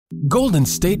Golden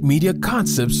State Media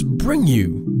Concepts bring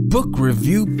you Book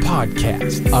Review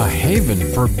Podcast, a haven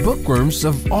for bookworms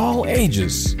of all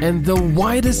ages and the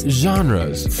widest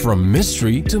genres, from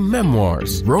mystery to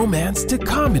memoirs, romance to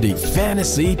comedy,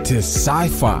 fantasy to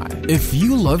sci-fi. If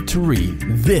you love to read,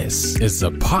 this is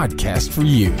a podcast for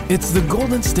you. It's the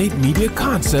Golden State Media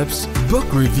Concepts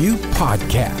Book Review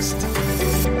Podcast.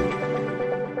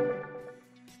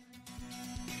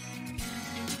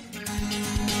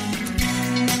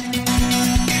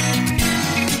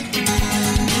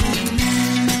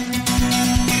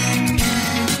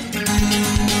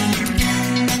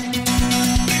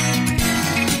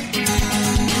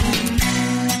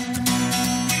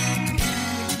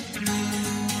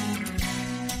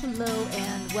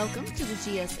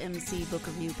 GSMC Book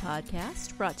Review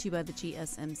Podcast, brought to you by the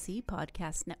GSMC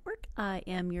Podcast Network. I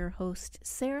am your host,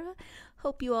 Sarah.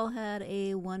 Hope you all had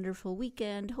a wonderful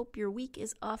weekend. Hope your week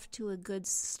is off to a good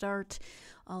start.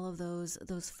 All of those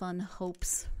fun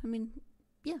hopes.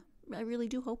 I really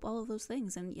do hope all of those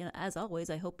things. And as always,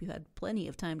 I hope you had plenty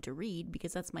of time to read,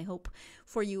 because that's my hope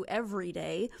for you every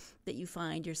day, that you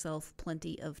find yourself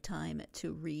plenty of time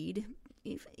to read,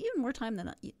 even more time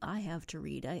than I have to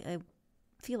read. I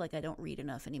feel like I don't read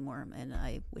enough anymore, and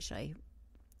I wish I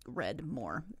read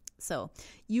more. So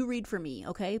you read for me,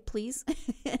 okay, please?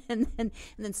 and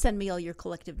then send me all your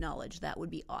collective knowledge. That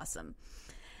would be awesome.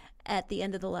 At the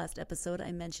end of the last episode,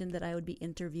 I mentioned that I would be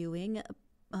interviewing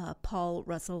Paul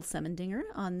Russell Semendinger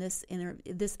on this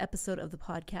episode of the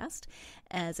podcast.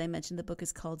 As I mentioned, the book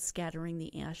is called Scattering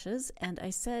the Ashes, and I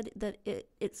said that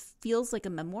it feels like a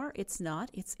memoir. It's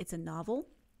not. It's a novel.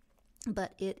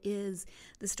 But it is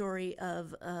the story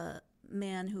of a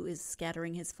man who is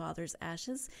scattering his father's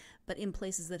ashes, but in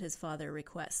places that his father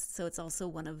requests. So it's also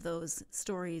one of those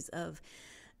stories of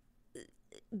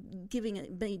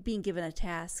being given a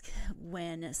task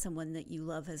when someone that you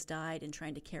love has died, and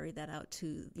trying to carry that out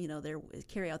to,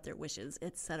 carry out their wishes,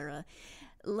 etc.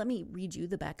 Let me read you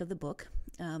the back of the book.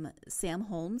 Sam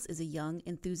Holmes is a young,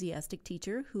 enthusiastic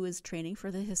teacher who is training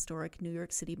for the historic New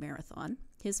York City Marathon,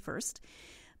 his first.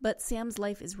 But Sam's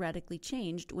life is radically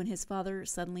changed when his father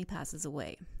suddenly passes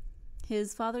away.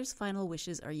 His father's final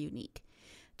wishes are unique.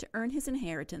 To earn his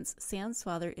inheritance, Sam's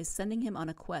father is sending him on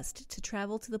a quest to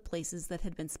travel to the places that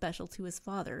had been special to his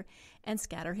father and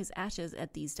scatter his ashes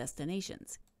at these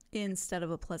destinations. Instead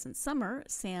of a pleasant summer,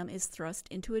 Sam is thrust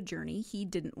into a journey he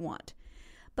didn't want.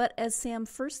 But as Sam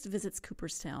first visits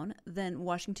Cooperstown, then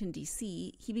Washington,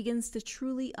 D.C., he begins to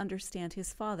truly understand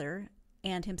his father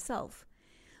and himself.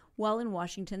 While in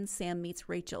Washington, Sam meets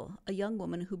Rachel, a young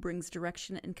woman who brings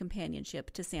direction and companionship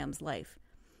to Sam's life.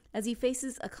 As he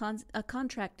faces a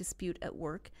contract dispute at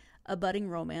work, a budding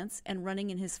romance, and running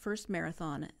in his first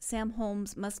marathon, Sam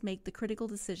Holmes must make the critical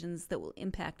decisions that will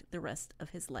impact the rest of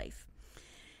his life.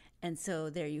 And so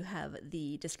there you have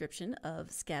the description of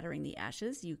Scattering the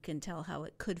Ashes. You can tell how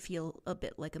it could feel a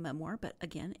bit like a memoir, but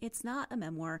again, it's not a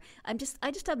memoir. I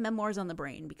just have memoirs on the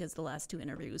brain because the last two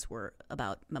interviews were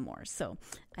about memoirs, so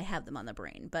I have them on the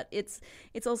brain. But it's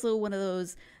also one of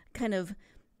those kind of,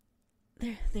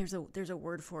 there's a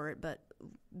word for it, but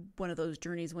one of those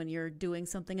journeys when you're doing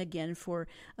something again for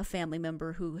a family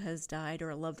member who has died,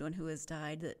 or a loved one who has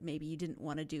died, that maybe you didn't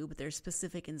want to do, but there's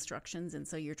specific instructions, and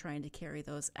so you're trying to carry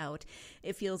those out.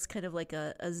 It feels kind of like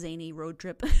a zany road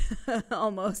trip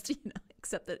almost,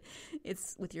 except that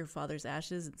it's with your father's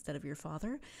ashes instead of your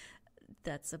father.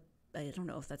 I don't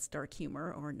know if that's dark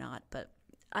humor or not, but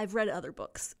I've read other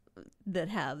books that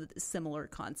have similar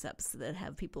concepts, that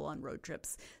have people on road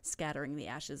trips scattering the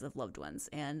ashes of loved ones,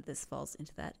 and this falls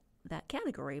into that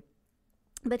category.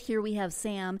 But here we have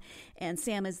Sam, and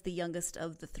Sam is the youngest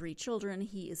of the three children.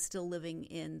 He is still living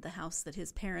in the house that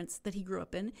he grew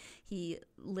up in. He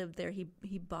lived there.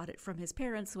 He bought it from his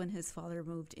parents when his father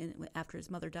moved in, after his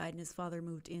mother died, and his father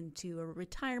moved into a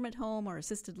retirement home or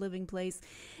assisted living place.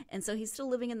 And so he's still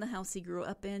living in the house he grew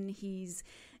up in. He's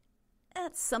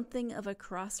at something of a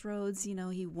crossroads.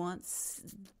 He wants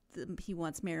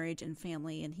marriage and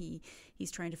family, and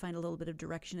he's trying to find a little bit of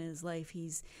direction in his life.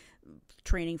 He's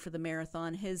training for the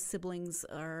marathon. His siblings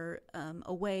are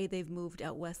away. They've moved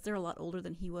out west. They're a lot older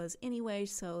than he was anyway,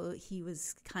 so he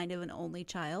was kind of an only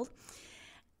child.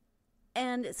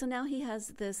 And so now he has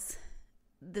this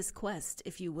quest,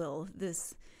 if you will,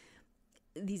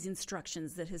 these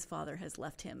instructions that his father has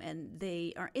left him, and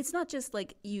it's not just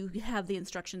like you have the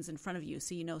instructions in front of you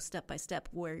so you know step by step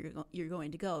where you're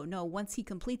going to go. No, once he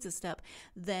completes a step,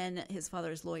 then his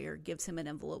father's lawyer gives him an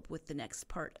envelope with the next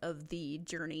part of the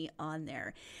journey on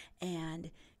there.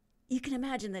 And you can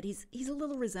imagine that he's a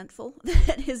little resentful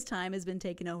that his time has been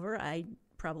taken over. I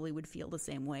probably would feel the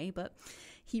same way, but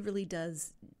he really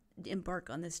does embark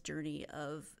on this journey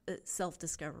of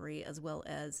self-discovery, as well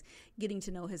as getting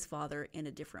to know his father in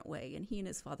a different way. And he and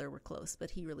his father were close,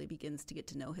 but he really begins to get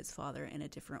to know his father in a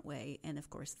different way. And of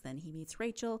course, then he meets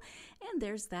Rachel, and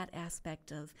there's that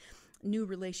aspect of new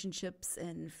relationships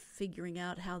and figuring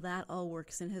out how that all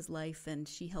works in his life. And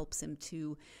she helps him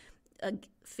to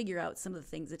figure out some of the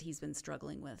things that he's been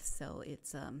struggling with. So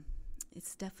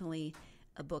it's definitely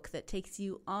a book that takes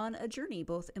you on a journey,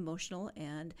 both emotional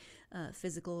and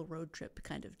physical road trip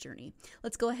kind of journey.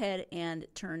 Let's go ahead and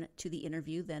turn to the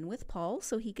interview then with Paul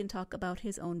so he can talk about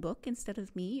his own book instead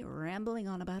of me rambling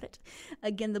on about it.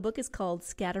 Again, the book is called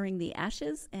Scattering the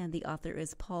Ashes, and the author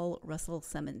is Paul Russell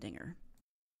Semendinger.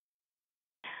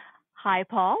 Hi,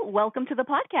 Paul. Welcome to the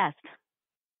podcast.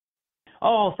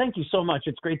 Oh, thank you so much.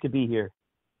 It's great to be here.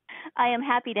 I am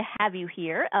happy to have you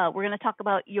here. We're going to talk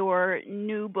about your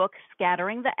new book,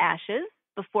 Scattering the Ashes.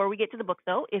 Before we get to the book,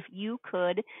 though, if you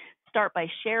could start by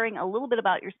sharing a little bit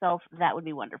about yourself, that would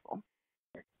be wonderful.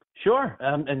 Sure.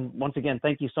 And once again,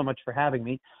 thank you so much for having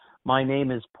me. My name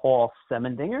is Paul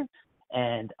Semendinger,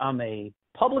 and I'm a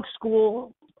public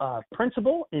school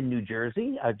principal in New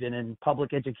Jersey. I've been in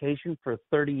public education for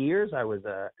 30 years. I was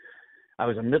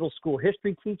a middle school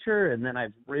history teacher, and then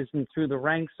I've risen through the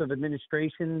ranks of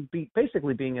administration,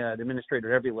 basically being an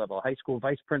administrator at every level, high school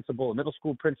vice principal, a middle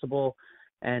school principal,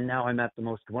 and now I'm at the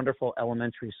most wonderful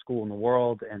elementary school in the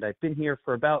world, and I've been here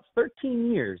for about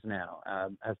 13 years now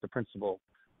as the principal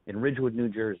in Ridgewood, New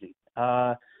Jersey.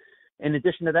 In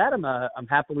addition to that, I'm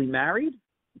happily married.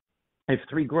 I have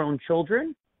 3 grown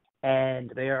children, and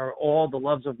they are all the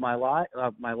loves of my life.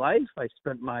 I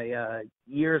spent my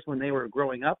years when they were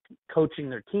growing up coaching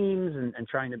their teams and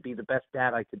trying to be the best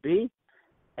dad I could be.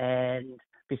 And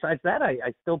besides that, I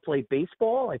still play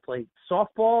baseball, I play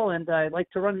softball, and I like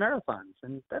to run marathons.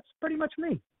 And that's pretty much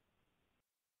me.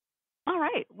 All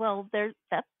right. Well,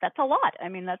 that's a lot. I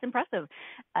mean, that's impressive.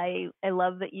 I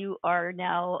love that you are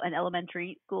now an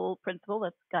elementary school principal.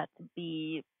 That's got to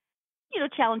be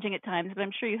challenging at times, but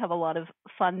I'm sure you have a lot of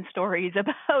fun stories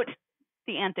about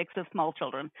the antics of small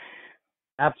children.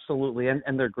 Absolutely,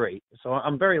 and they're great. So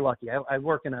I'm very lucky. I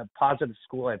work in a positive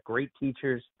school. I have great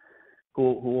teachers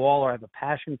who all have a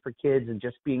passion for kids and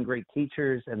just being great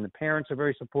teachers, and the parents are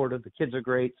very supportive. The kids are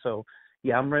great. So,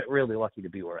 yeah, I'm really lucky to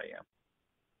be where I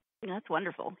am. That's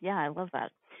wonderful. Yeah, I love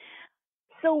that.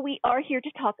 So we are here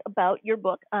to talk about your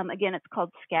book. Again, it's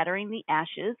called Scattering the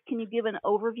Ashes. Can you give an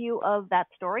overview of that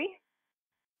story?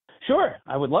 Sure,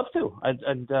 I would love to.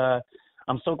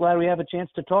 I'm so glad we have a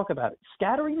chance to talk about it.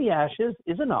 Scattering the Ashes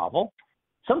is a novel.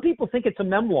 Some people think it's a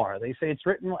memoir. They say it's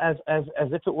written as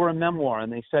if it were a memoir,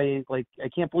 and they say, like, I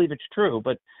can't believe it's true.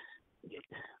 But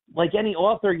like any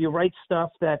author, you write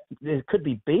stuff that it could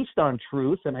be based on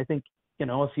truth, and I think,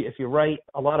 if you write,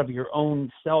 a lot of your own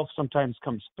self sometimes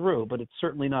comes through, but it's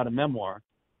certainly not a memoir.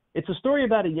 It's a story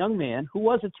about a young man who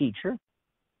was a teacher,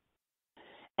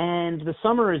 and the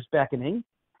summer is beckoning.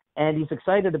 And he's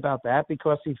excited about that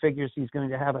because he figures he's going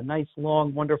to have a nice,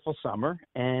 long, wonderful summer.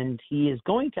 And he is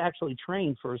going to actually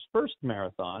train for his first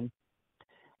marathon.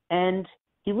 And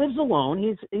he lives alone.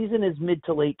 He's in his mid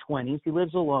to late 20s. He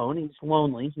lives alone. He's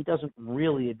lonely. He doesn't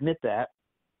really admit that.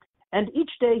 And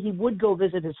each day he would go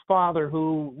visit his father,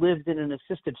 who lived in an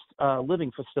assisted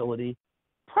living facility,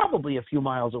 probably a few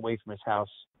miles away from his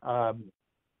house. I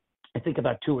think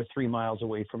about 2 or 3 miles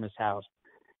away from his house.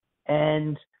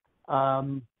 And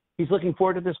he's looking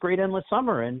forward to this great endless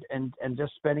summer and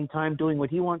just spending time doing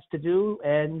what he wants to do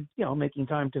and, making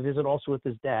time to visit also with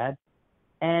his dad.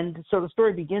 And so the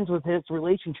story begins with his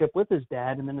relationship with his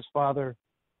dad, and then his father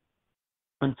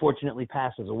unfortunately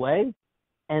passes away.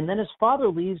 And then his father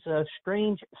leaves a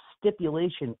strange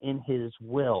stipulation in his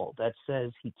will that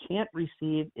says he can't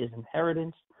receive his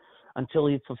inheritance until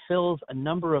he fulfills a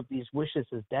number of these wishes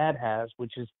his dad has,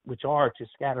 which are to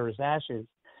scatter his ashes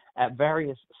at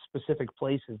various specific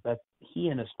places that he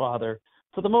and his father,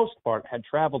 for the most part, had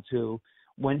traveled to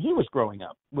when he was growing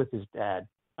up with his dad.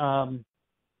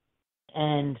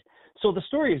 And so the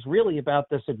story is really about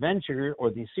this adventure,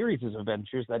 or these series of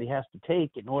adventures that he has to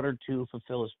take in order to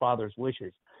fulfill his father's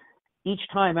wishes. Each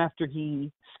time after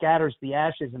he scatters the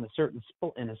ashes in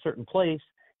a certain place,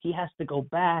 he has to go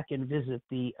back and visit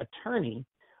the attorney,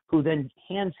 who then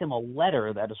hands him a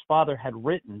letter that his father had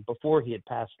written before he had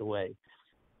passed away.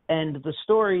 And the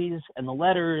stories and the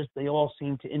letters, they all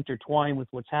seem to intertwine with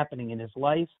what's happening in his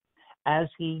life as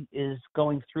he is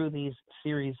going through these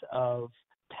series of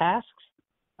tasks,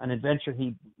 an adventure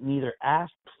he neither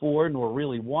asked for nor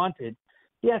really wanted.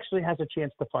 He actually has a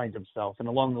chance to find himself. And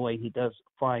along the way, he does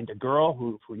find a girl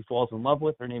who he falls in love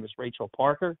with. Her name is Rachel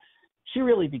Parker. She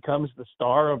really becomes the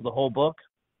star of the whole book.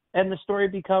 And the story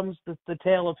becomes the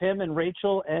tale of him and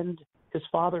Rachel and his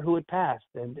father who had passed.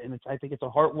 And I think it's a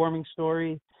heartwarming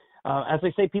story. As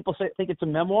I say, people think it's a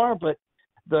memoir, but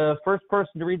the first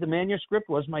person to read the manuscript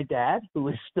was my dad, who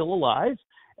is still alive.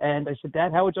 And I said,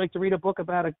 Dad, how would you like to read a book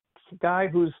about a guy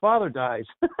whose father dies?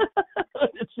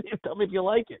 Tell me if you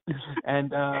like it.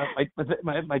 And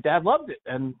my dad loved it,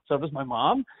 and so does my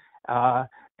mom.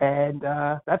 And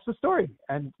that's the story.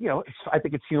 And, I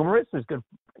think it's humorous. There's good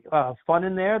fun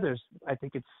in there. I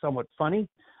think it's somewhat funny,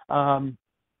 while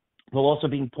also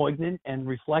being poignant and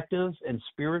reflective and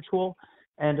spiritual,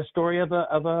 and a story of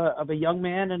a young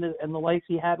man and the life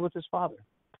he had with his father.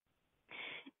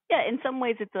 Yeah, in some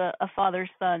ways it's a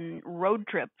father-son road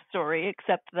trip story,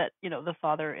 except that, the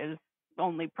father is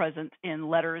only present in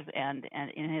letters and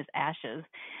in his ashes.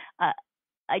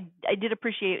 I did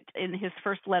appreciate in his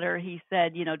first letter, he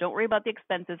said, don't worry about the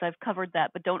expenses. I've covered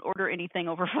that, but don't order anything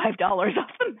over $5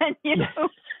 off the menu.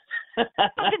 Such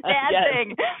a dad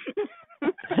thing.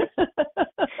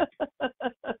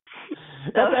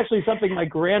 That's actually something my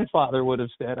grandfather would have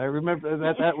said. I remember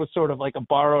that was sort of like a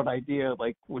borrowed idea.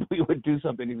 Like when we would do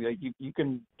something, he'd be like, you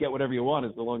can get whatever you want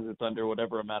as long as it's under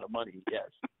whatever amount of money. Yes.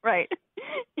 Right.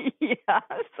 Yeah.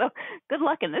 So good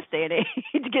luck in this day and age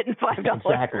getting $5.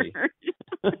 Exactly.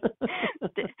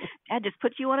 Dad just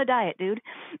puts you on a diet, dude.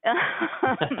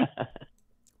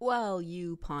 While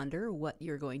you ponder what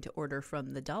you're going to order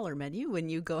from the dollar menu when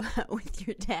you go out with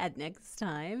your dad next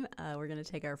time, we're going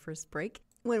to take our first break.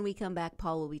 When we come back,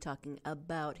 Paul will be talking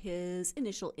about his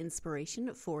initial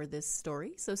inspiration for this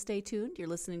story. So stay tuned. You're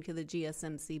listening to the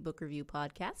GSMC Book Review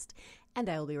Podcast, and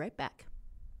I will be right back.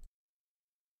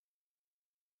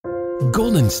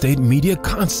 Golden State Media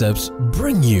Concepts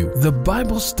bring you the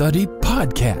Bible Study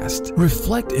Podcast.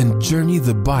 Reflect and journey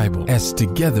the Bible as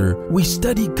together we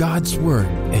study God's Word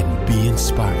and be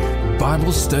inspired.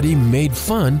 Bible study made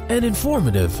fun and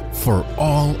informative for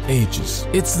all ages.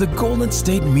 It's the Golden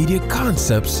State Media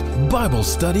Concepts Bible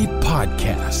Study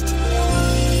Podcast.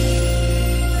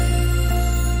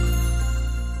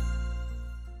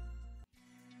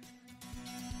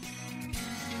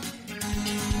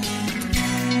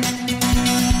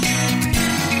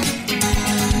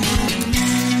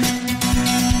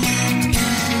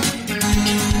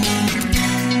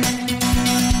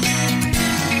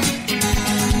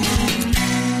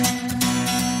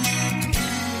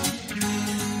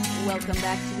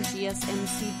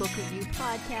 GSMC Book Review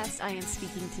Podcast. I am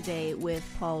speaking today with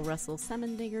Paul Russell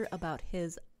Semendinger about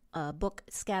his book,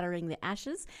 Scattering the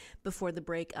Ashes. Before the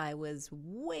break, I was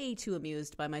way too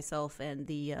amused by myself and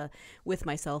the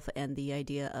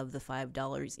idea of the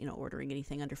 $5, ordering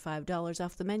anything under $5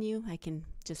 off the menu. I can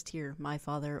just hear my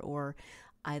father or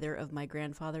either of my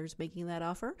grandfathers making that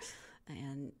offer,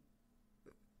 and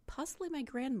possibly my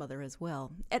grandmother as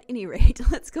well. At any rate,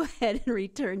 let's go ahead and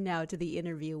return now to the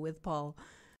interview with Paul.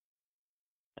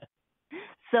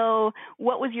 So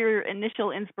what was your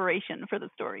initial inspiration for the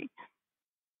story?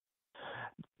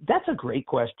 That's a great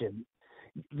question.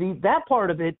 That part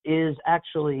of it is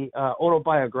actually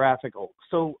autobiographical.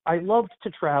 So I loved to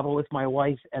travel with my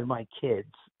wife and my kids.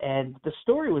 And the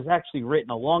story was actually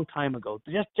written a long time ago,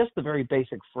 just the very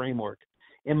basic framework.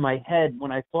 In my head,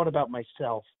 when I thought about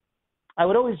myself, I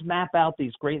would always map out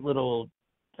these great little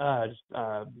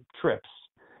trips.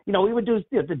 We would do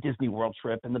the Disney World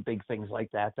trip and the big things like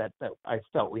that I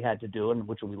felt we had to do and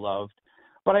which we loved.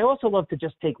 But I also love to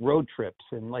just take road trips.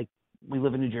 And like we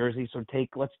live in New Jersey, so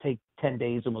let's take 10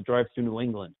 days and we'll drive through New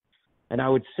England. And I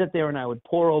would sit there and I would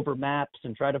pore over maps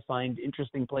and try to find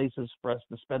interesting places for us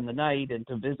to spend the night and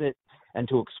to visit and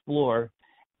to explore.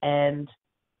 And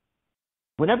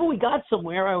whenever we got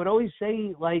somewhere, I would always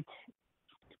say, like,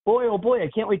 boy, oh boy, I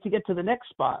can't wait to get to the next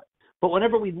spot. But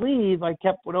whenever we leave, I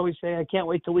would always say, I can't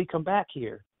wait till we come back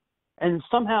here. And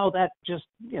somehow that just,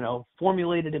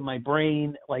 formulated in my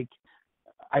brain. Like,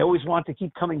 I always want to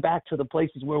keep coming back to the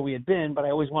places where we had been, but I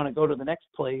always want to go to the next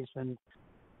place. And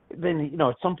then,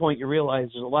 at some point you realize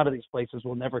there's a lot of these places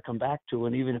we'll never come back to.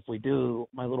 And even if we do,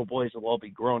 my little boys will all be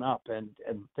grown up and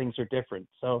things are different.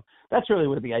 So that's really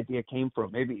where the idea came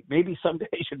from. Maybe someday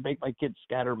I should make my kids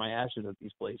scatter my ashes at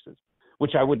these places,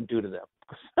 which I wouldn't do to them.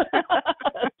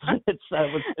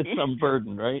 It's some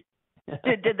burden, right?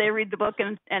 Did they read the book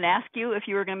and ask you if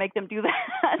you were going to make them do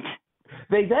that?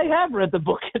 They have read the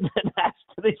book and then asked.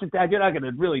 They said, Dad, you're not going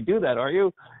to really do that, are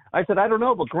you? I said, I don't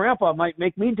know, but Grandpa might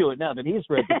make me do it now that he's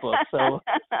read the book. So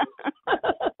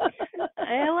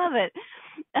I love it.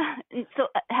 So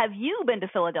have you been to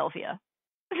Philadelphia?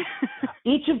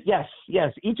 Yes.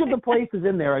 Each of the places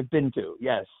in there I've been to,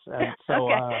 yes. So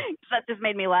okay. That just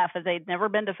made me laugh as I'd never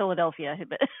been to Philadelphia.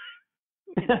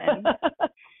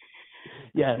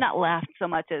 Yes. Not laughed so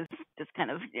much as just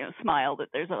kind of smiled that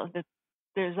there's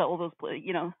all those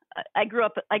I grew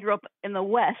up in the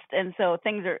West, and so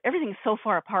everything's so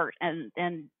far apart, and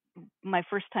my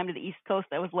first time to the East Coast,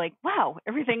 I was like, wow,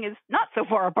 everything is not so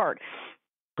far apart.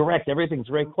 Correct. Everything's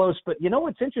very close. But you know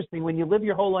what's interesting? When you live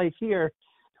your whole life here,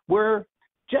 we're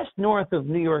just north of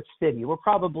New York City. We're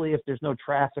probably, if there's no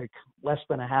traffic, less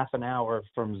than a half an hour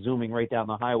from zooming right down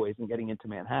the highways and getting into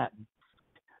Manhattan.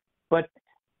 But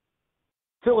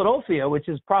Philadelphia, which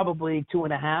is probably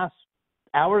 2.5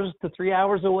 hours to 3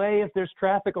 hours away, if there's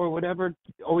traffic or whatever,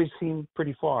 always seemed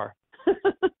pretty far.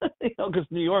 Because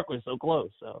New York was so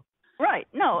close. So. Right.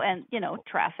 No, and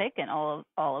traffic and all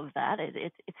of that.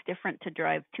 It's different to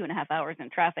drive 2.5 hours in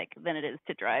traffic than it is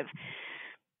to drive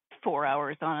 4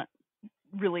 hours on a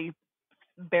really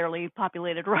barely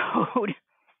populated road.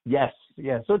 Yes.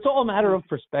 So it's all a matter of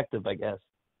perspective, I guess.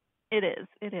 It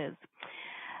is.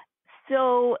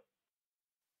 So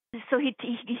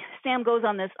Sam goes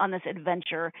on this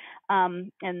adventure,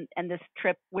 and this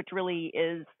trip, which really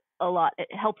is a lot. It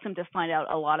helps him to find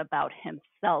out a lot about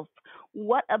himself.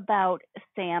 What about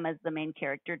Sam as the main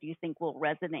character do you think will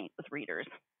resonate with readers?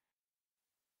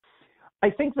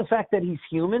 I think the fact that he's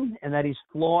human and that he's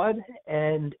flawed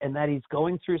and that he's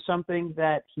going through something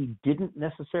that he didn't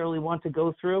necessarily want to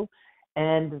go through,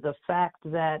 and the fact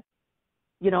that,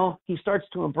 he starts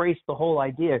to embrace the whole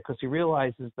idea because he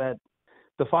realizes that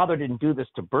the father didn't do this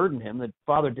to burden him. The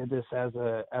father did this as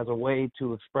a way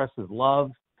to express his love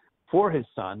for his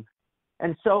son.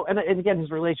 And so, and again,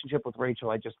 his relationship with Rachel,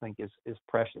 I just think is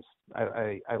precious.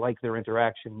 I like their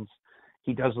interactions.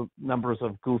 He does numbers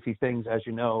of goofy things, as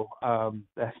you know,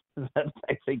 that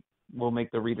I think will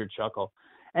make the reader chuckle.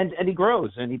 And he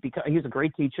grows, and he's a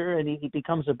great teacher, and he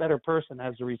becomes a better person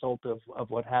as a result of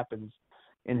what happens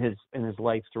in his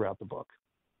life throughout the book.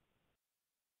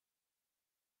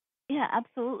 Yeah,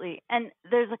 absolutely. And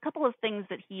there's a couple of things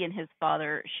that he and his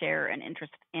father share an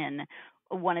interest in.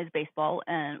 One is baseball,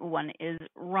 and one is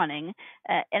running.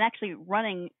 And actually,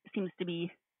 running seems to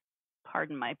be,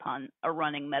 pardon my pun, a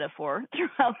running metaphor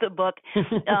throughout the book.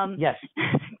 Yes.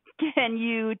 Can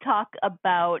you talk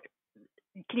about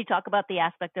the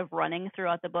aspect of running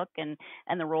throughout the book and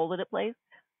the role that it plays?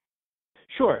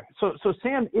 Sure. So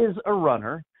Sam is a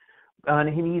runner, and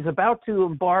he's about to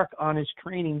embark on his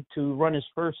training to run his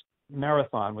first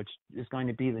marathon, which is going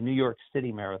to be the New York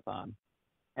City Marathon.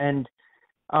 And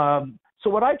so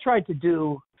what I tried to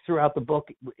do throughout the book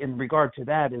in regard to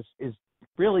that is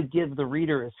really give the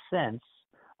reader a sense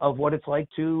of what it's like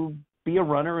to be a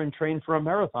runner and train for a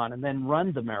marathon and then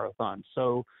run the marathon.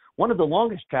 So one of the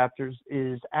longest chapters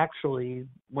is actually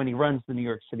when he runs the New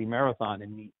York City Marathon,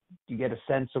 and you get a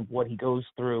sense of what he goes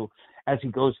through as he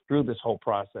goes through this whole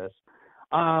process.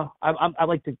 I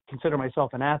like to consider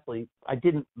myself an athlete. I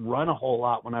didn't run a whole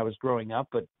lot when I was growing up,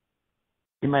 but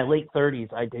in my late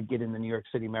 30s, I did get in the New York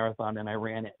City Marathon, and I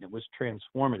ran it, and it was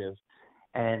transformative.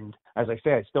 And as I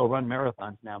say, I still run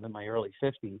marathons now. I'm in my early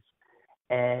 50s.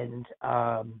 And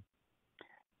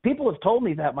people have told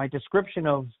me that my description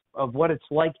of what it's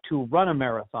like to run a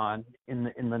marathon in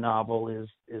the novel is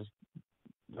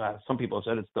some people have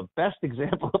said it's the best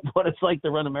example of what it's like to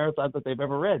run a marathon that they've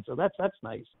ever read. So that's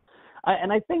nice.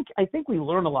 And I think we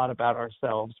learn a lot about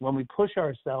ourselves when we push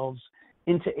ourselves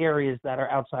into areas that are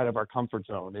outside of our comfort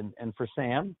zone. And for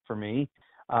Sam, for me,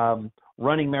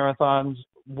 running marathons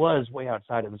was way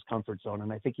outside of his comfort zone.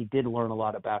 And I think he did learn a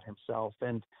lot about himself.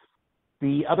 And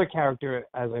the other character,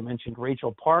 as I mentioned,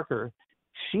 Rachel Parker,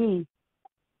 she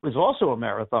was also a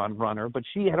marathon runner, but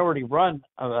she had already run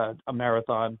a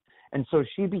marathon. And so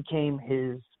she became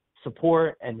his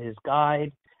support and his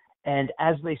guide. And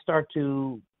as they start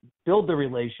to build the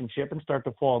relationship and start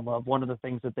to fall in love, one of the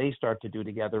things that they start to do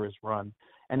together is run.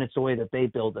 And it's a way that they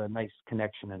build a nice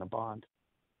connection and a bond.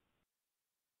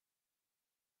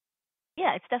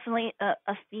 Yeah, it's definitely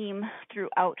a theme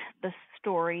throughout the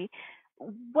story.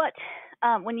 What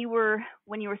when you were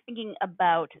thinking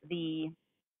about the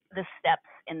steps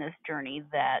in this journey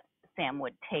that Sam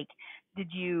would take, did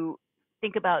you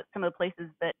think about some of the places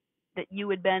that you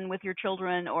had been with your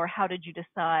children, or how did you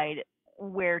decide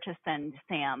where to send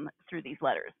Sam through these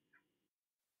letters?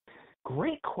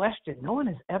 Great question. No one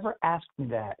has ever asked me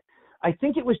that. I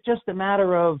think it was just a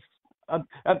matter of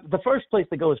the first place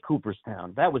to go is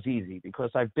Cooperstown. That was easy because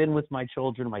I've been with my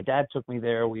children. My dad took me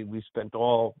there. We spent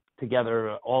all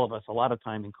together, all of us, a lot of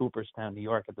time in Cooperstown, New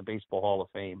York, at the Baseball Hall of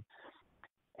Fame.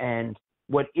 And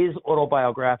what is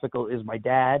autobiographical is my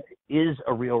dad is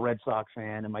a real Red Sox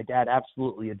fan, and my dad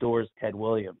absolutely adores Ted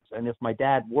Williams. And if my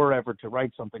dad were ever to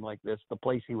write something like this, the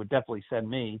place he would definitely send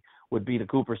me would be to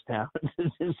Cooperstown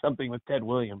to do something with Ted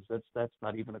Williams. That's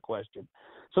not even a question.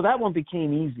 So that one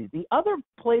became easy. The other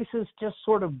places just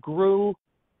sort of grew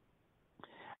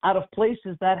out of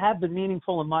places that have been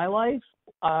meaningful in my life,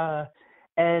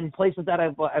 and places that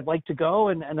I'd like to go,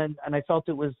 and I felt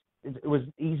it was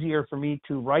easier for me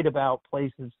to write about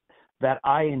places that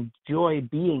I enjoy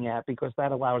being at, because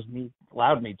that allowed me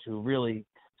to really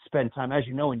spend time. As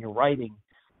you know, when you're writing,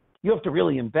 you have to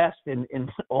really invest in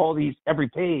all these, every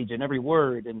page and every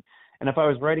word. And if I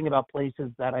was writing about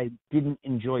places that I didn't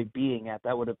enjoy being at,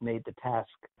 that would have made the task,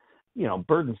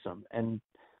 burdensome. And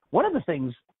one of the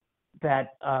things that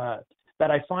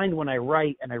I find when I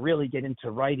write and I really get into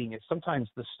writing is sometimes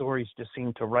the stories just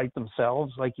seem to write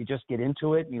themselves. Like you just get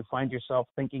into it and you find yourself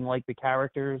thinking like the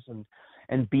characters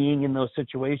and being in those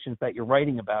situations that you're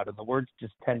writing about, and the words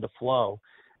just tend to flow.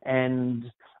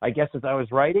 And I guess as I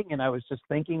was writing and I was just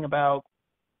thinking about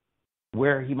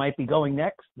where he might be going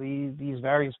next, these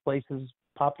various places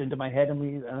popped into my head,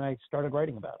 and I started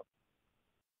writing about them.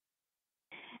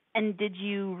 And did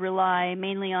you rely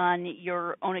mainly on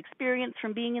your own experience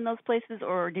from being in those places,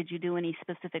 or did you do any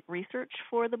specific research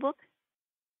for the book?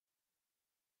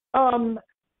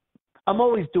 I'm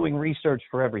always doing research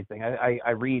for everything.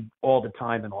 I read all the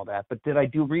time and all that. But did I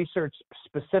do research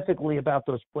specifically about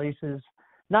those places?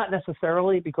 Not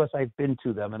necessarily, because I've been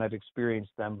to them and I've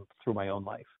experienced them through my own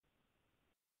life.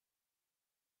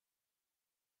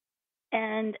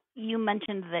 And you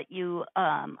mentioned that you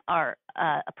are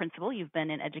a principal. You've been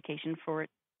in education for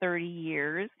 30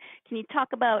 years. Can you talk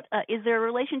about, is there a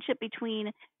relationship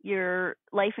between your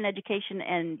life in education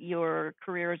and your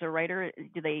career as a writer?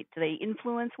 Do they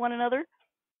influence one another?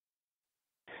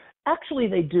 Actually,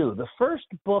 they do. The first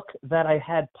book that I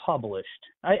had published,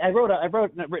 I've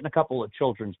written a couple of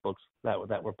children's books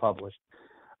that were published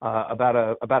about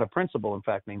a principal, in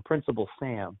fact, named Principal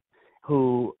Sam,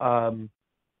 who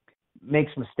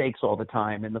makes mistakes all the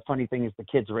time. And the funny thing is the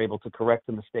kids are able to correct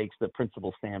the mistakes that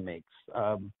Principal Sam makes.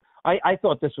 I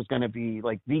thought this was going to be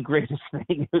like the greatest thing.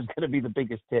 It was going to be the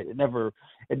biggest hit. It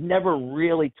never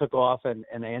really took off. And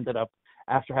I ended up,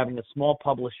 after having a small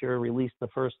publisher release the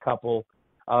first couple,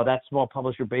 that small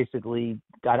publisher basically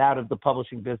got out of the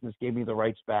publishing business, gave me the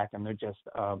rights back, and they're just,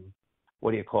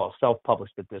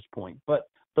 self-published at this point. But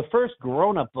the first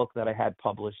grown-up book that I had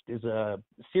published is a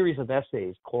series of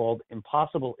essays called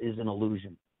Impossible is an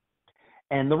Illusion.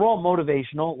 And they're all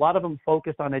motivational. A lot of them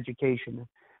focused on education,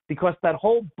 because that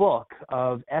whole book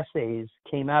of essays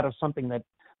came out of something that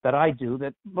I do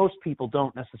that most people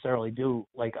don't necessarily do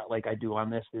like I do on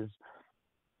this. Is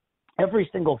every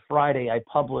single Friday I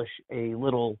publish a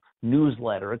little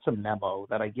newsletter. It's a memo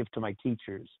that I give to my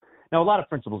teachers. Now, a lot of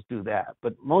principals do that,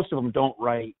 but most of them don't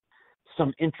write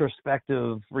some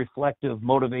introspective, reflective,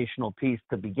 motivational piece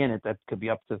to begin it that could be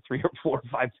up to 3 or 4 or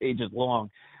 5 pages long.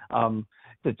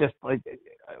 To just like,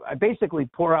 I basically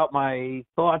pour out my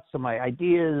thoughts and my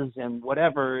ideas and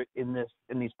whatever in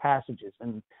these passages.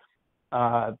 And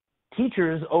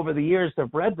teachers over the years have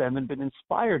read them and been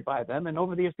inspired by them. And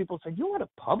over the years, people said, "You want to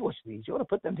publish these? You want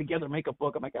to put them together, make a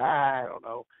book?" I'm like, I don't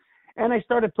know. And I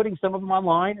started putting some of them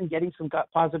online and getting some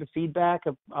positive feedback,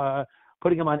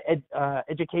 putting them on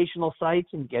educational sites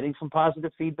and getting some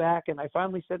positive feedback. And I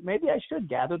finally said, maybe I should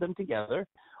gather them together,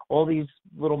 all these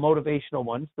little motivational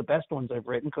ones, the best ones I've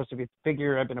written, because if you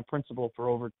figure I've been a principal for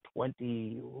over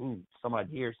 20 some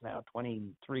odd years now,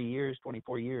 23 years,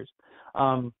 24 years.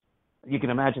 You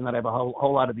can imagine that I have a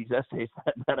whole lot of these essays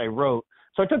that I wrote.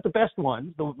 So I took the best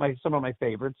ones, some of my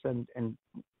favorites, and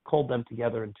culled them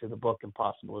together into the book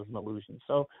Impossible is an Illusion.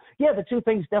 So, yeah, the two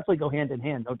things definitely go hand in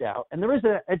hand, no doubt. And there is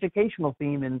an educational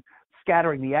theme in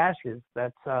Scattering the Ashes.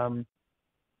 That's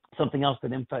something else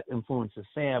that influences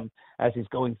Sam as he's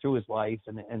going through his life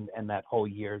and that whole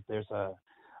year. There's a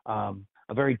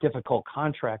very difficult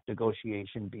contract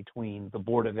negotiation between the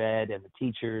Board of Ed and the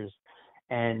teachers.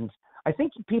 And I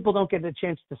think people don't get a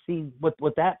chance to see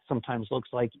what that sometimes looks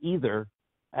like either,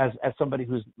 as somebody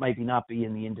who's maybe not be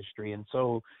in the industry. And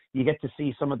so you get to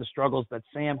see some of the struggles that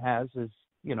Sam has. Is,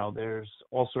 there's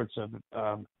all sorts of,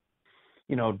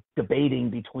 debating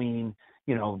between,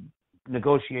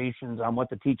 negotiations on what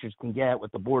the teachers can get,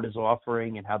 what the board is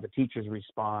offering, and how the teachers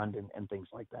respond, and things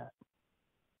like that.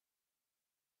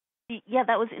 Yeah,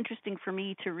 that was interesting for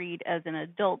me to read as an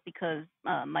adult because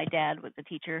my dad was a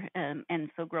teacher, and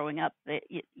so growing up,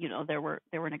 there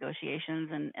were negotiations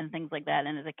and things like that.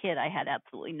 And as a kid, I had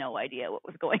absolutely no idea what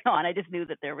was going on. I just knew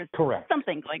that there was Correct.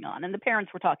 something going on, and the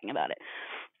parents were talking about it.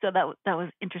 So that was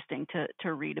interesting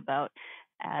to read about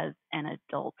as an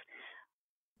adult.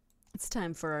 It's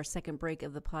time for our second break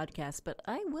of the podcast, but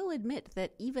I will admit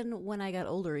that even when I got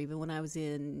older, even when I was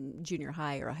in junior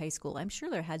high or high school, I'm sure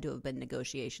there had to have been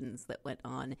negotiations that went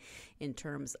on in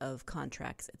terms of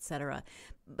contracts, etc.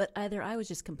 But either I was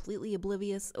just completely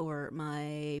oblivious, or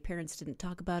my parents didn't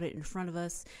talk about it in front of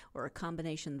us, or a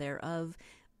combination thereof.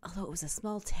 Although it was a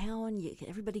small town,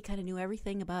 everybody kind of knew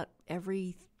everything about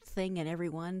everything and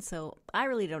everyone, so I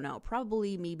really don't know.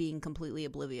 Probably me being completely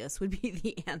oblivious would be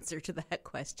the answer to that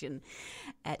question.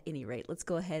 At any rate, let's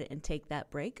go ahead and take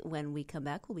that break. When we come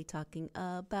back, we'll be talking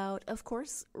about, of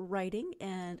course, writing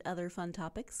and other fun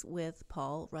topics with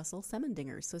Paul Russell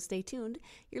Semendinger. So stay tuned.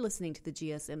 You're listening to the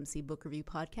GSMC Book Review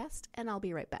Podcast, and I'll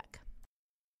be right back.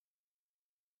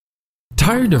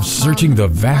 Tired of searching the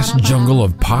vast jungle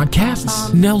of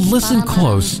podcasts? Now listen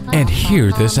close and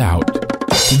hear this out.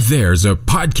 There's a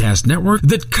podcast network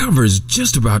that covers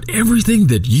just about everything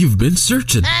that you've been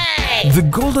searching. The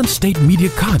Golden State Media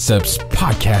Concepts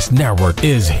Podcast Network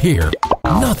is here.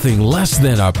 Nothing less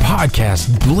than a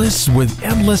podcast bliss with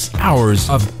endless hours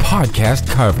of podcast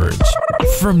coverage.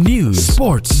 From news,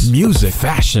 sports, music,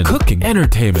 fashion, cooking,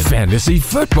 entertainment, fantasy,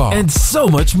 football, and so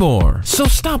much more. So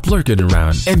stop lurking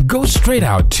around and go straight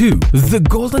out to the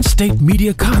Golden State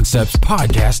Media Concepts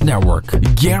Podcast Network.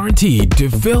 Guaranteed to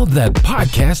fill that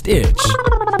podcast itch.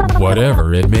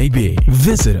 Whatever it may be.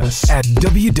 Visit us at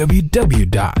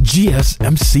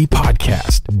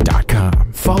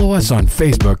www.gsmcpodcast.com. Follow us on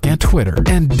Facebook and Twitter,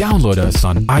 and download us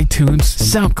on iTunes,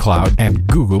 SoundCloud, and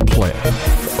Google Play.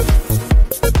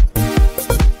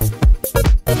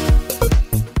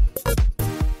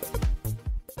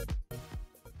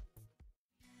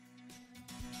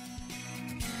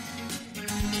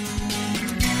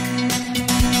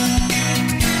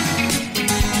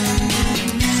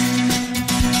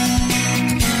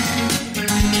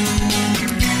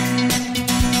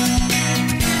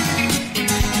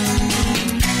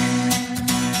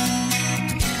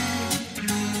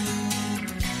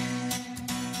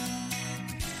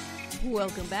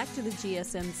 Welcome back to the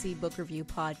GSMC Book Review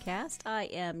Podcast. I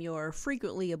am your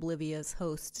frequently oblivious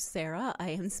host, Sarah. I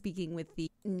am speaking with the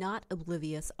not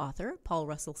oblivious author, Paul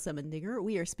Russell Semendinger.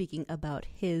 We are speaking about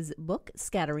his book,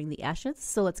 Scattering the Ashes.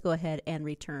 So let's go ahead and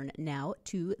return now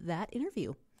to that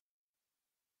interview.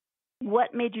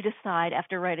 What made you decide,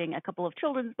 after writing a couple of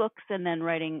children's books and then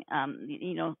writing,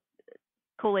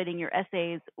 collating your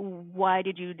essays, why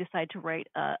did you decide to write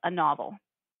a novel?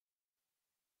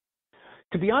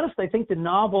 To be honest, I think the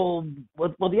novel,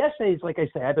 the essays, like I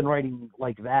say, I've been writing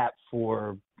like that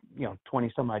for,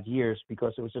 20 some odd years,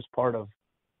 because it was just part of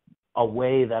a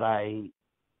way that I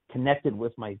connected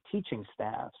with my teaching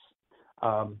staffs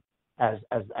as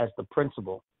the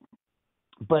principal.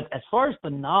 But as far as the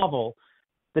novel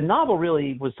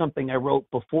really was something I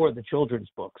wrote before the children's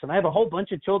books. And I have a whole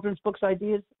bunch of children's books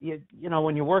ideas.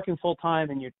 When you're working full time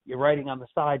and you're writing on the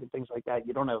side and things like that,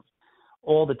 you don't have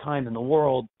all the time in the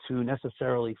world to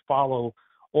necessarily follow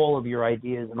all of your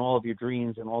ideas and all of your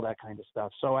dreams and all that kind of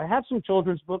stuff. So I have some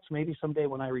children's books. Maybe someday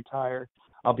when I retire,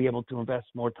 I'll be able to invest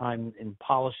more time in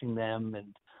polishing them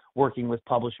and working with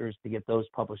publishers to get those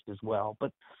published as well.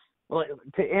 But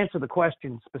to answer the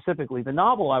question specifically, the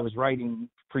novel I was writing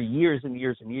for years and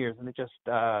years and years, and it just,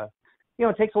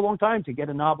 it takes a long time to get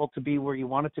a novel to be where you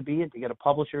want it to be, and to get a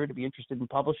publisher to be interested in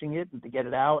publishing it, and to get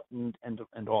it out and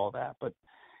all of that. But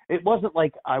it wasn't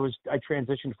like I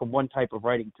transitioned from one type of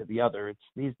writing to the other.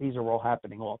 These are all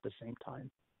happening all at the same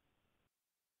time.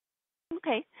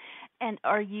 Okay. And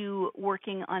are you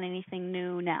working on anything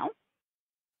new now?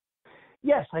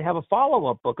 Yes, I have a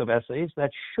follow-up book of essays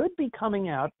that should be coming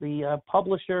out. The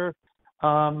publisher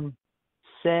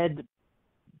said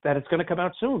that it's going to come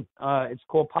out soon. It's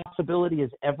called Possibility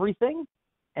is Everything,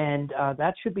 and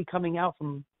that should be coming out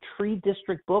from Tree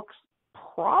District Books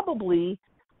probably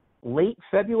late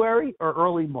February or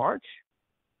early March,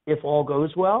 if all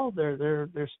goes well. They're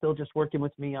still just working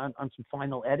with me on some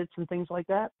final edits and things like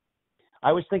that.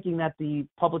 I was thinking that the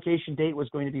publication date was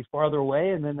going to be farther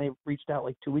away, and then they reached out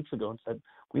like 2 weeks ago and said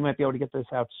we might be able to get this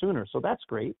out sooner. So that's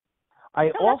great.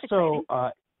 I'm also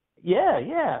a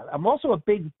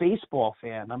big baseball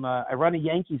fan. I run a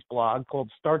Yankees blog called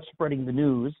Start Spreading the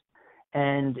News,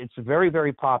 and it's very,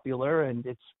 very popular, and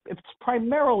it's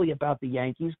primarily about the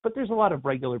Yankees, but there's a lot of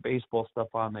regular baseball stuff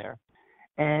on there.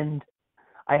 And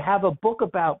I have a book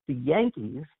about the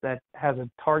Yankees that has a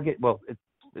target. Well,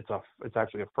 it's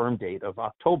actually a firm date of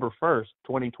October 1st,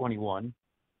 2021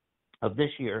 of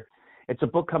this year. It's a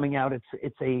book coming out.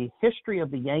 It's a history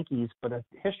of the Yankees, but a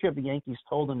history of the Yankees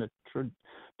told in a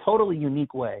totally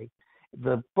unique way.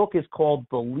 The book is called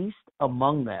The Least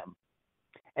Among Them.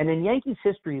 And in Yankees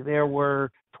history, there were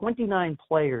 29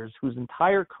 players whose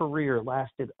entire career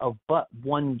lasted of but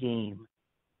one game.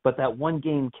 But that one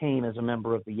game came as a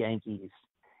member of the Yankees.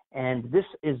 And this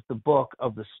is the book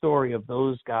of the story of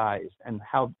those guys and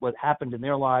what happened in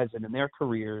their lives and in their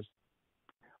careers.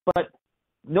 But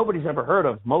nobody's ever heard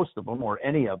of most of them or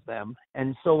any of them.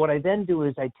 And so what I then do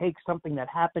is I take something that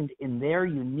happened in their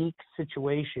unique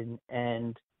situation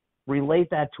and relate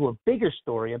that to a bigger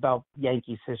story about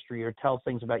Yankees history, or tell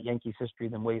things about Yankees history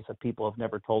in ways that people have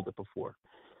never told it before.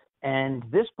 And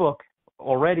this book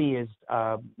already is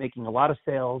making a lot of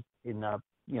sales in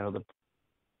the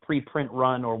pre-print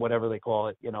run, or whatever they call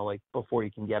it, like before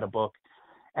you can get a book.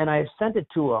 And I've sent it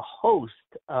to a host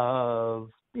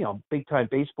of big time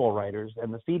baseball writers,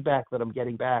 and the feedback that I'm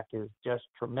getting back is just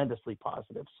tremendously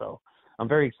positive. So I'm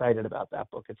very excited about that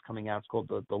book. It's coming out. It's called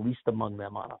The Least Among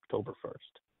Them on October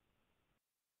 1st.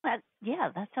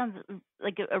 That sounds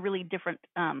like a really different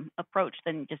approach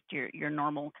than just your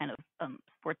normal kind of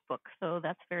sports book. So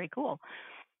that's very cool.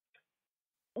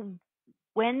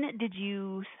 When did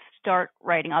you start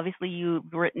writing? Obviously, you've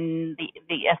written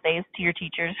the essays to your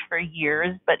teachers for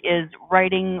years, but is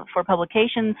writing for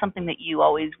publication something that you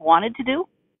always wanted to do?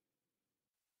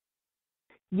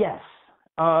 Yes.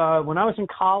 When I was in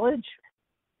college,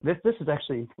 this is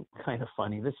actually kind of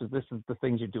funny. This is the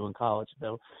things you do in college,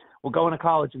 though. We're going to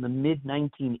college in the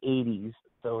mid-1980s,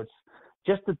 so it's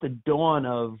just at the dawn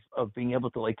of being able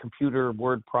to like computer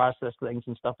word process things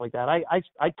and stuff like that. I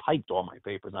typed all my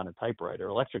papers on a typewriter,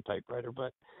 electric typewriter,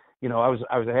 but I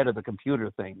was ahead of the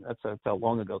computer thing. That's how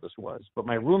long ago this was. But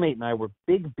my roommate and I were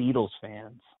big Beatles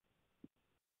fans,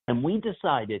 and we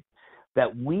decided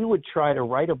that we would try to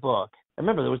write a book. I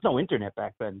remember there was no internet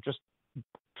back then, just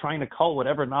trying to cull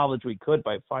whatever knowledge we could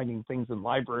by finding things in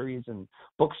libraries and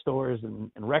bookstores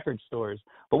and record stores.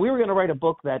 But we were going to write a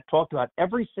book that talked about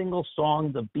every single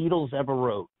song the Beatles ever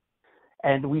wrote.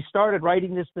 And we started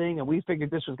writing this thing, and we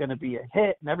figured this was going to be a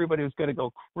hit, and everybody was going to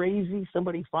go crazy.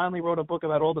 Somebody finally wrote a book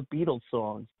about all the Beatles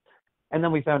songs. And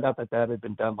then we found out that had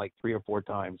been done like 3 or 4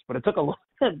 times. But it took a long,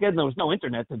 again, there was no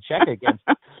internet to check against.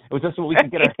 It was just what we could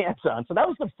get our hands on. So that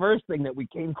was the first thing that we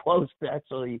came close to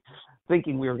actually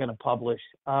thinking we were going to publish.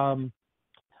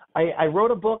 I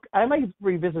wrote a book. I might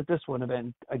revisit this one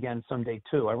again someday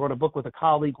too. I wrote a book with a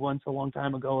colleague once a long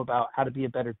time ago about how to be a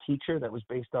better teacher. That was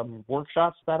based on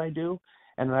workshops that I do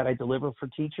and that I deliver for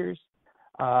teachers.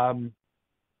 And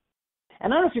I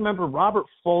don't know if you remember Robert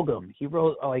Fulghum. He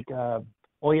wrote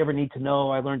All You Ever Need to Know,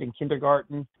 I Learned in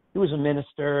Kindergarten. He was a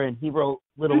minister, and he wrote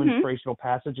little inspirational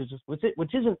passages,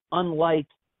 which isn't unlike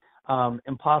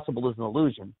Impossible is an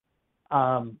Illusion.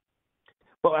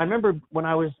 But I remember when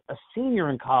I was a senior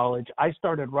in college, I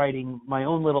started writing my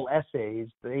own little essays.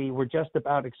 They were just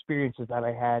about experiences that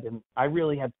I had, and I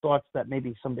really had thoughts that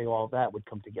maybe someday all of that would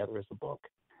come together as a book.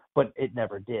 But it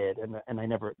never did, and I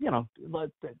never,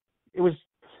 it was...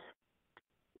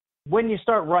 When you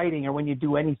start writing or when you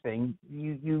do anything,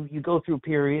 you go through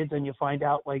periods and you find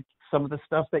out like some of the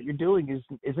stuff that you're doing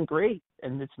isn't great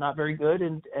and it's not very good,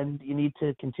 and you need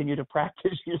to continue to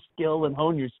practice your skill and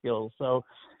hone your skills. So,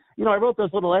 I wrote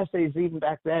those little essays even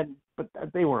back then, but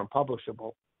they weren't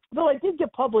publishable. Though I did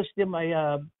get published in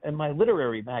my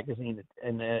literary magazine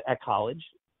at college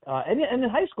and in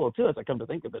high school too, as I come to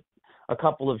think of it, a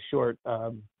couple of short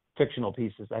fictional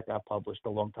pieces that got published a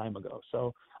long time ago.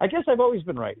 So I guess I've always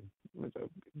been writing.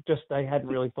 Just I hadn't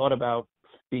really thought about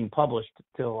being published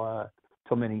till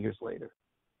many years later.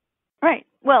 Right.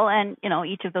 Well, and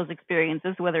each of those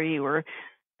experiences, whether you were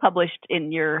published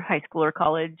in your high school or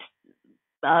college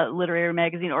literary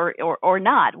magazine or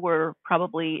not, were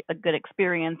probably a good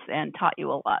experience and taught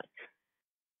you a lot.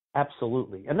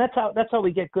 Absolutely. And that's how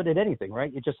we get good at anything,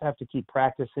 right? You just have to keep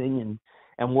practicing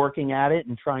and working at it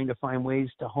and trying to find ways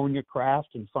to hone your craft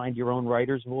and find your own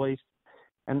writer's voice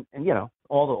and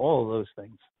all of those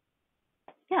things.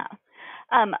 Yeah.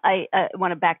 I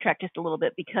want to backtrack just a little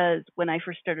bit because when I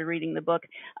first started reading the book,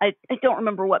 I don't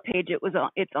remember what page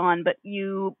it's on, but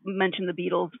you mentioned the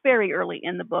Beatles very early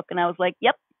in the book, and I was like,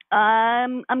 "Yep,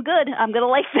 I'm good. I'm gonna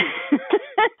like this."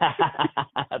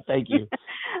 Thank you.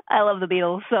 I love the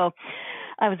Beatles. So,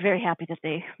 I was very happy that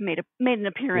they made an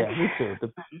appearance. Yeah, me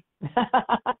too.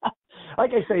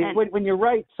 Like I say, when you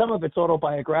write, some of it's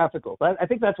autobiographical. I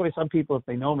think that's why some people, if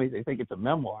they know me, they think it's a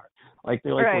memoir. Like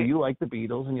they're like, right. well, you like the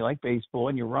Beatles and you like baseball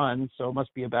and you run, so it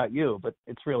must be about you. But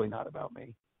it's really not about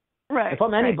me. Right. If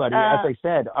I'm anybody, as I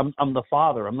said, I'm the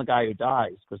father. I'm the guy who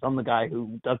dies because I'm the guy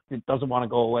who doesn't want to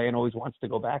go away and always wants to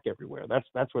go back everywhere.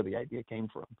 That's where the idea came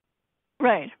from.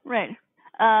 Right.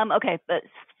 Okay, but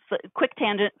quick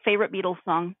tangent. Favorite Beatles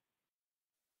song?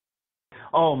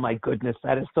 Oh my goodness,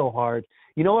 that is so hard.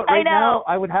 You know what? Right now,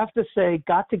 I would have to say,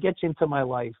 "Got to Get You Into My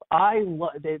Life." I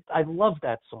love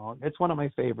that song. It's one of my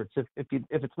favorites. If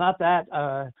it's not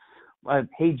that,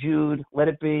 Hey Jude, Let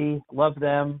It Be, love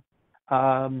them.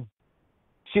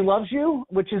 She Loves You,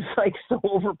 which is like so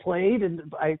overplayed, and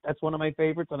that's one of my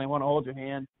favorites. And I Want to Hold Your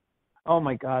Hand. Oh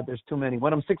my God, there's too many.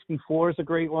 When I'm 64 is a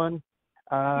great one.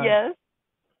 Yes.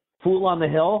 Fool on the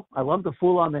Hill. I love the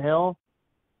Fool on the Hill.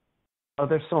 Oh,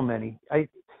 there's so many.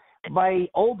 My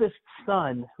oldest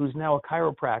son, who's now a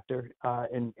chiropractor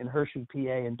in Hershey, PA,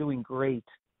 and doing great,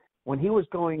 when he was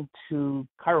going to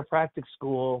chiropractic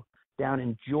school down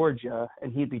in Georgia,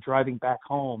 and he'd be driving back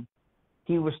home,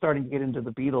 he was starting to get into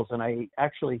the Beatles, and I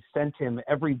actually sent him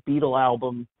every Beatle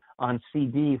album on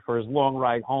CD for his long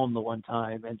ride home the one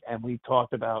time, and we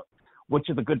talked about which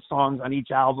are the good songs on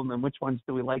each album and which ones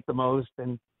do we like the most,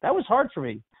 and that was hard for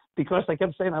me because I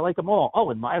kept saying I like them all.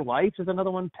 Oh, and My Life is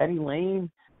another one, Penny Lane.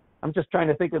 I'm just trying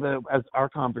to think of as our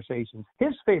conversations.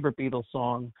 His favorite Beatles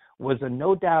song was a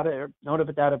No Doubt of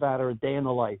a Doubt About It, or A Day in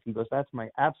the Life. He goes, that's my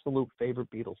absolute favorite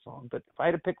Beatles song. But if I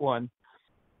had to pick one,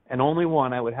 and only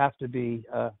one, I would have to be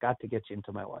Got to Get You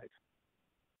Into My Life.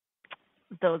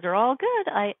 Those are all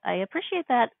good. I appreciate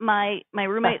that. My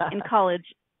roommate in college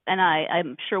and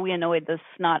I'm sure we annoyed the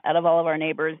snot out of all of our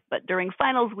neighbors, but during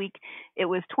finals week, it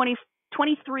was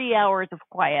 23 hours of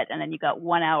quiet, and then you got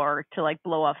 1 hour to like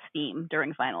blow off steam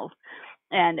during finals.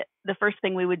 And the first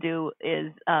thing we would do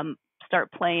is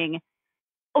start playing.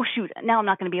 Oh shoot! Now I'm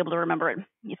not going to be able to remember it.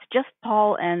 It's just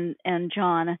Paul and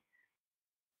John.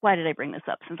 Why did I bring this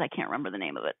up? Since I can't remember the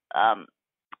name of it.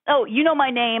 Oh, You Know My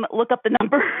Name. Look up the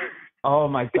number. Oh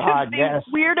my God! Yes.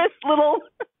 Weirdest little.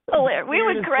 We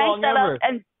would crank that up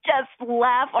and just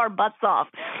laugh our butts off.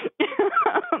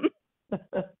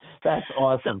 That's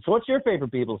awesome. So what's your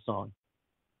favorite Beatles song?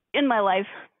 In My Life.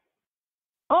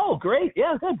 Oh, great.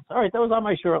 Yeah, good. All right, that was on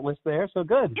my short list there, so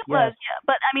good. It was,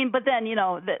 yeah. But then, you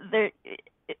know,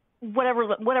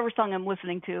 whatever song I'm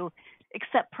listening to,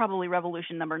 except probably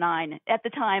Revolution Number 9, at the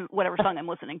time, whatever song I'm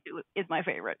listening to is my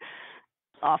favorite.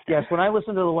 Often. Yes, when I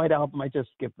listen to the White Album, I just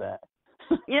skip that.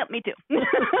 Yep, me too.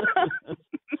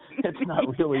 It's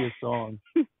not really a song.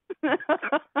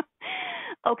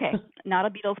 Okay, not a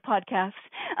Beatles podcast.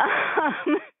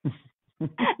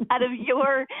 Out of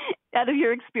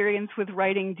your experience with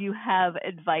writing, do you have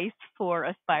advice for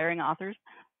aspiring authors?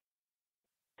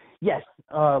 Yes,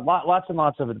 lots and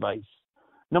lots of advice.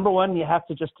 Number one, you have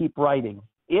to just keep writing.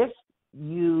 If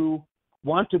you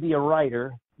want to be a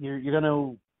writer, you're going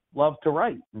to love to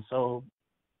write, and so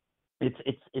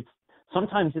it's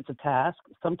sometimes it's a task,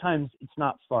 sometimes it's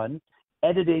not fun.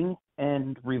 Editing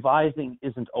and revising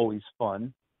isn't always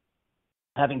fun.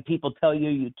 Having people tell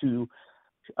you to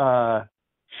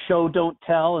show, don't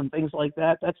tell, and things like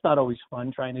that, that's not always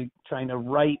fun, trying to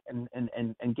write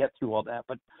and get through all that.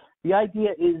 But the idea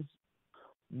is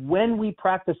when we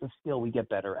practice a skill, we get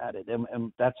better at it,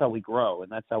 and that's how we grow,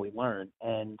 and that's how we learn.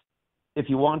 And if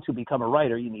you want to become a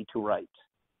writer, you need to write.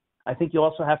 I think you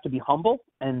also have to be humble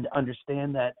and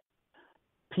understand that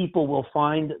people will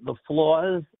find the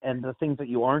flaws and the things that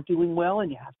you aren't doing well, and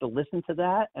you have to listen to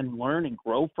that and learn and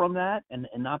grow from that, and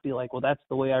not be like, well, that's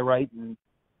the way I write and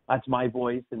that's my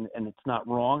voice, and it's not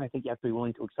wrong. I think you have to be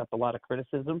willing to accept a lot of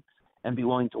criticism and be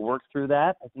willing to work through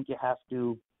that. I think you have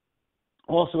to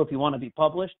also, if you want to be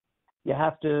published, you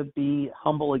have to be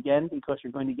humble again, because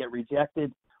you're going to get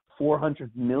rejected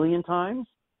 400 million times,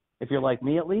 if you're like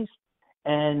me at least,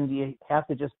 and you have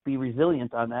to just be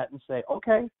resilient on that and say,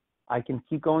 okay, I can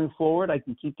keep going forward, I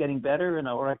can keep getting better,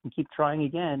 or I can keep trying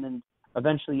again, and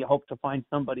eventually you hope to find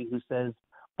somebody who says,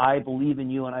 I believe in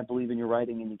you and I believe in your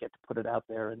writing, and you get to put it out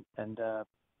there, and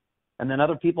then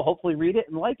other people hopefully read it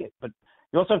and like it. But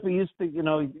you also have to be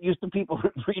used to people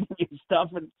reading your stuff,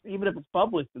 and even if it's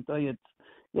published, to tell you,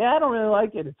 I don't really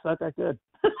like it, it's not that good.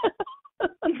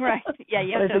 Right. Yeah,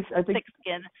 you have to have thick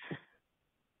skin.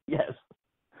 Yes.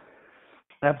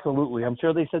 Absolutely. I'm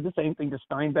sure they said the same thing to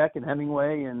Steinbeck and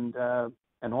Hemingway and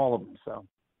all of them. So.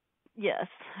 Yes,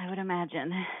 I would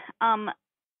imagine.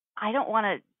 I don't want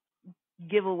to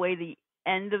give away the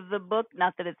end of the book.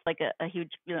 Not that it's like a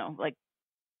huge, like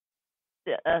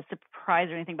a surprise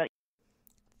or anything, but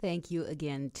Thank you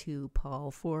again to Paul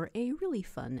for a really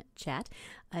fun chat.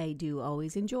 I do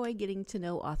always enjoy getting to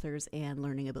know authors and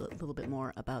learning a little bit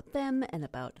more about them and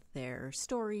about their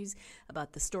stories,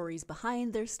 about the stories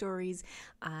behind their stories.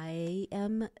 I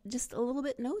am just a little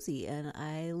bit nosy, and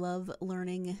I love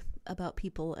learning about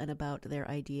people and about their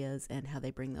ideas and how they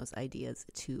bring those ideas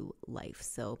to life.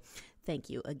 So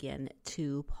thank you again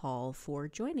to Paul for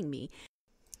joining me.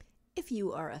 If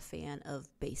you are a fan of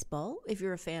baseball, if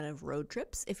you're a fan of road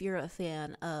trips, if you're a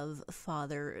fan of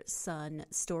father-son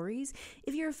stories,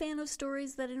 if you're a fan of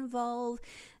stories that involve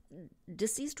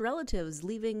deceased relatives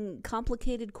leaving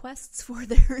complicated quests for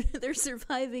their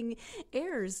surviving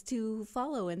heirs to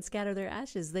follow and scatter their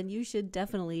ashes, then you should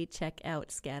definitely check out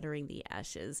Scattering the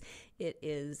Ashes. It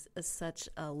is such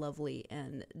a lovely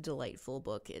and delightful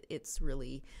book. It's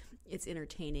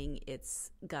entertaining.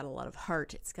 It's got a lot of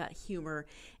heart. It's got humor,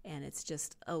 and it's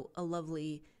just a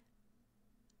lovely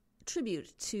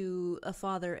tribute to a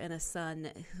father and a son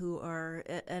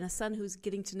and a son who's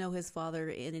getting to know his father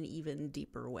in an even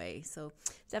deeper way. So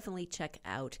definitely check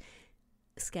out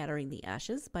Scattering the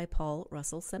Ashes by Paul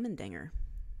Russell Semendinger.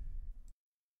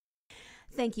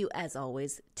 Thank you, as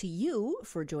always, to you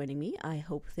for joining me. I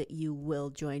hope that you will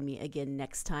join me again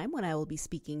next time when I will be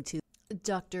speaking to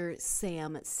Dr.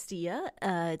 Sam Stia.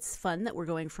 It's fun that we're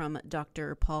going from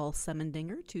Dr. Paul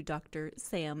Semendinger to Dr.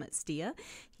 Sam Stia.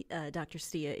 Dr.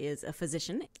 Stia is a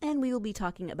physician, and we will be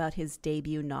talking about his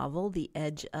debut novel, The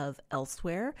Edge of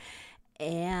Elsewhere.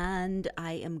 And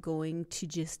I am going to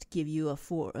just give you a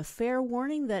fair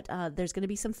warning that there's going to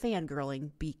be some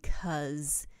fangirling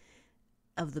because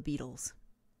of the Beatles.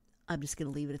 I'm just going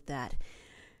to leave it at that.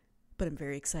 But I'm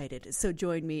very excited. So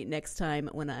join me next time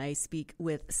when I speak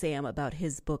with Sam about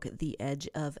his book, The Edge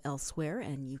of Elsewhere,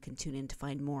 and you can tune in to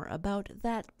find more about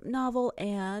that novel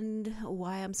and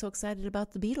why I'm so excited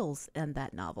about the Beatles and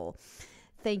that novel.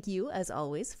 Thank you, as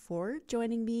always, for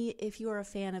joining me. If you are a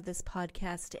fan of this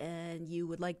podcast and you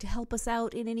would like to help us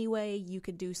out in any way, you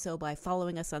can do so by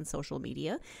following us on social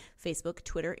media, Facebook,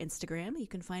 Twitter, Instagram. You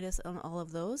can find us on all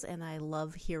of those, and I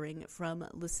love hearing from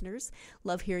listeners,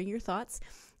 love hearing your thoughts.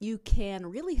 You can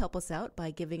really help us out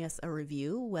by giving us a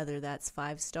review, whether that's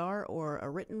 5-star or a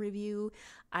written review.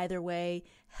 Either way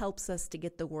helps us to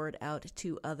get the word out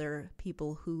to other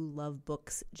people who love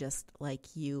books just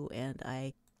like you and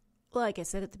I. Like I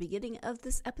said at the beginning of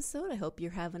this episode, I hope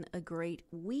you're having a great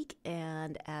week.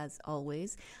 And as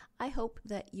always, I hope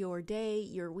that your day,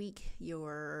 your week,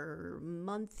 your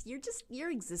month, your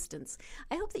existence,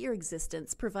 I hope that your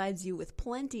existence provides you with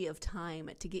plenty of time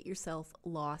to get yourself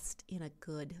lost in a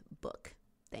good book.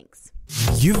 Thanks.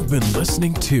 You've been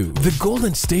listening to the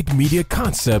Golden State Media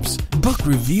Concepts Book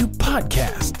Review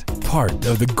Podcast, part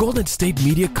of the Golden State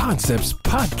Media Concepts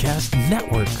Podcast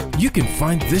Network. You can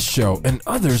find this show and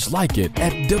others like it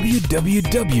at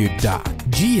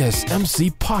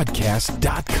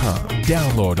www.gsmcpodcast.com.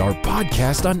 Download our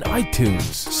podcast on iTunes,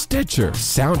 Stitcher,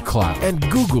 SoundCloud, and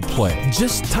Google Play.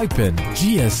 Just type in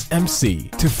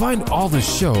GSMC to find all the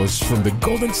shows from the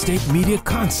Golden State Media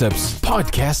Concepts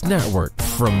Podcast Network.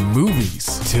 From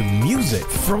movies to music,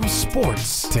 from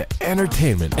sports to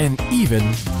entertainment, and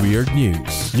even weird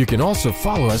news. You can also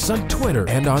follow us on Twitter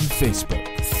and on Facebook.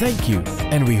 Thank you,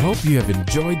 and we hope you have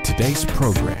enjoyed today's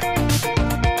program.